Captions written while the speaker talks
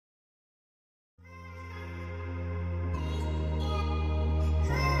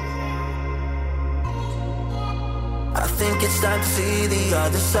think it's time to see the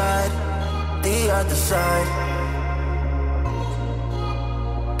other side, the other side.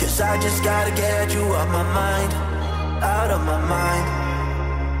 Cause I just gotta get you off my mind, out of my mind.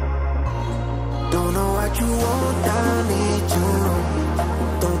 Don't know what you want, I need to know.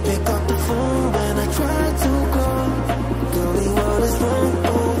 Don't pick up the phone when I try to call. Tell me what is wrong,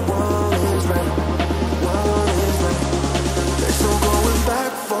 oh, what is right, what is right. There's no going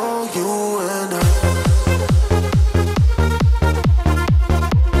back for you and I.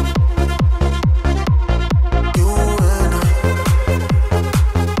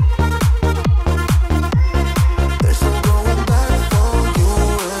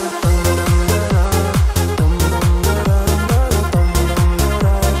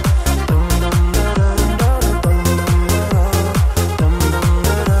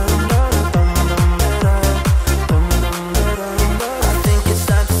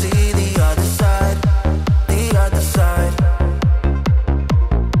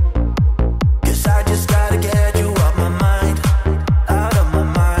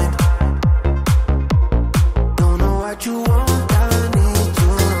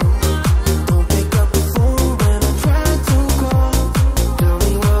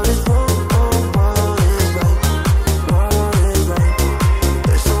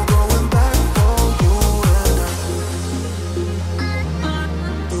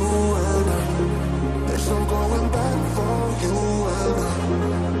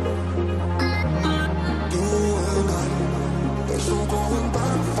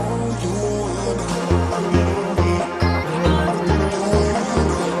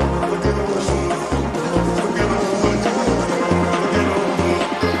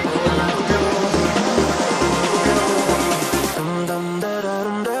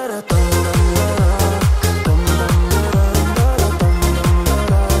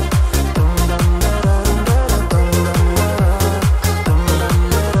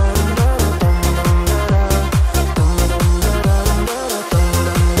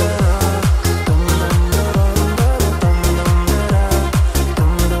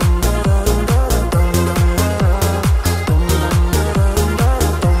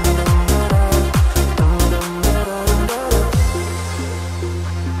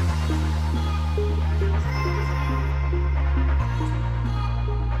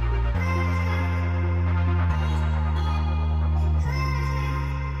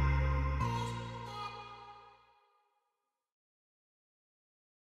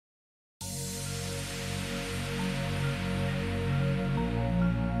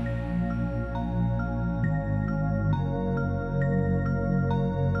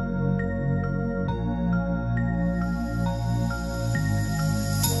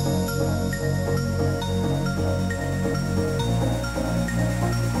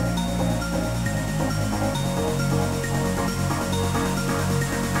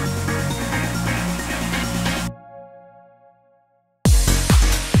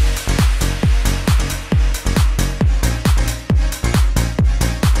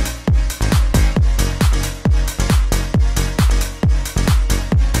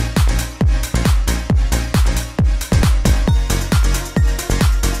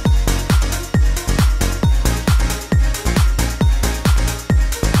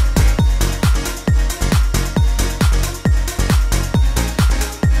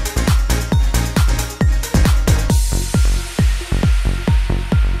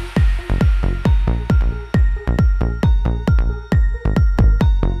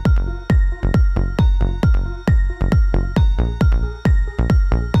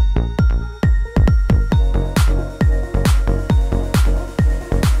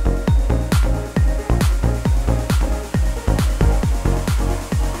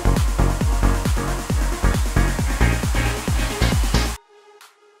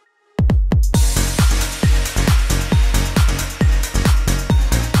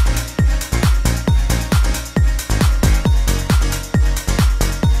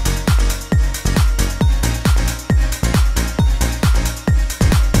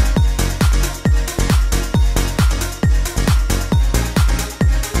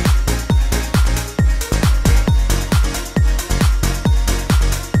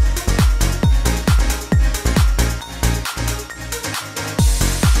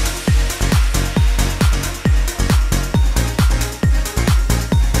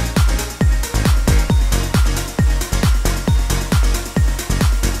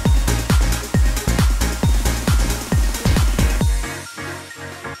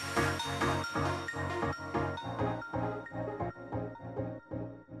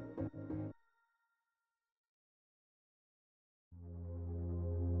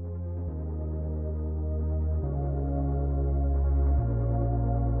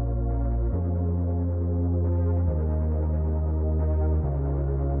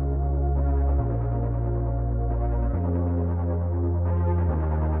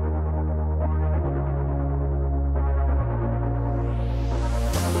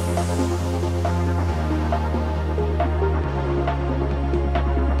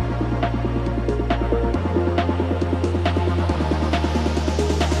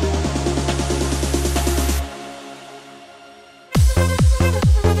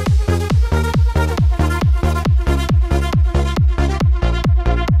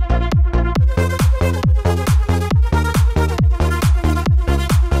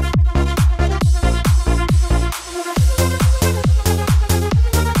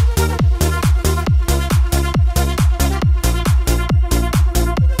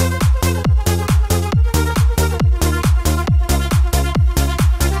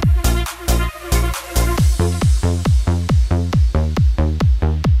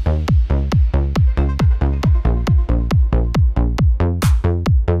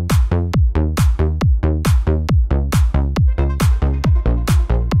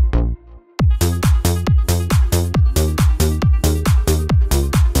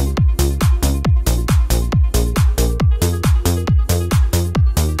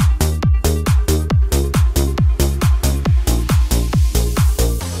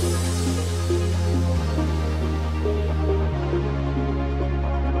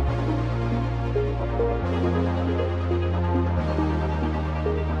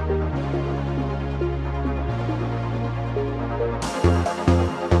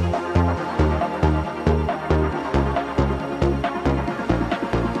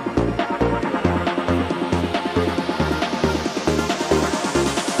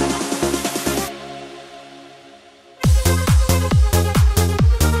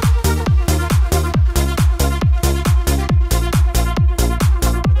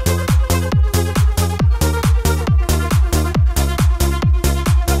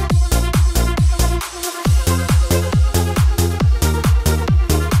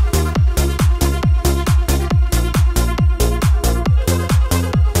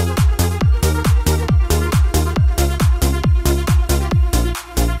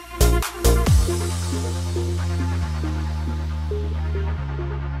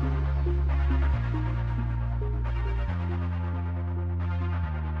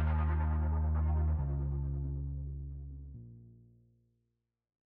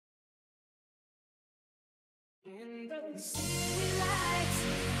 In the city lights,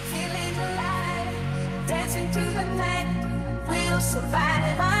 feeling alive, dancing through the night, we'll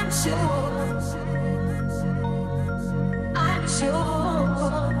survive, I'm sure, I'm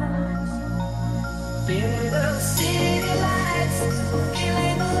sure. In the city lights,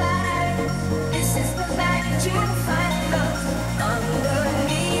 feeling alive, this is the night you find us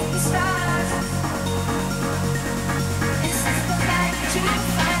underneath the stars. This is the night you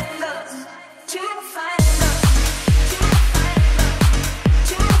find us, you find us.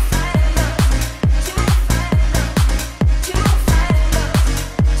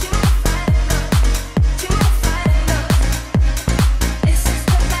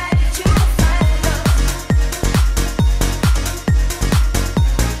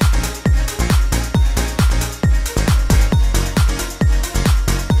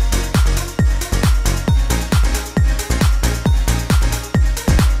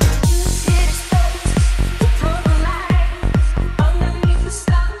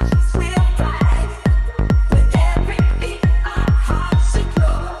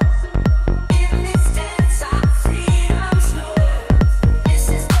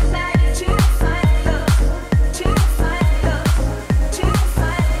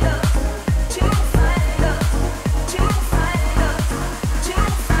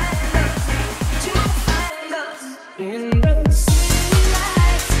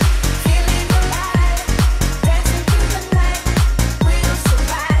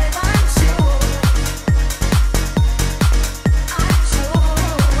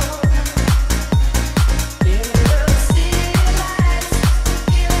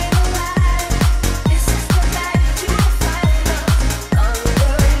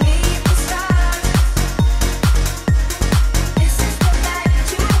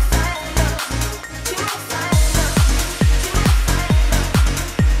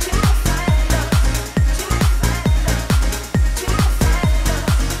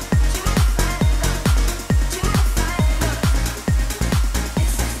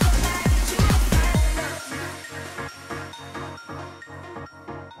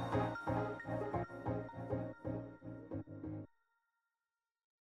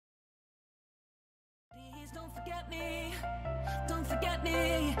 Please don't forget me, don't forget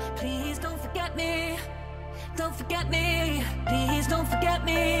me, please don't forget me, don't forget me, please don't forget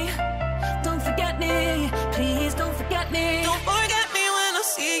me, don't forget me, please don't forget me.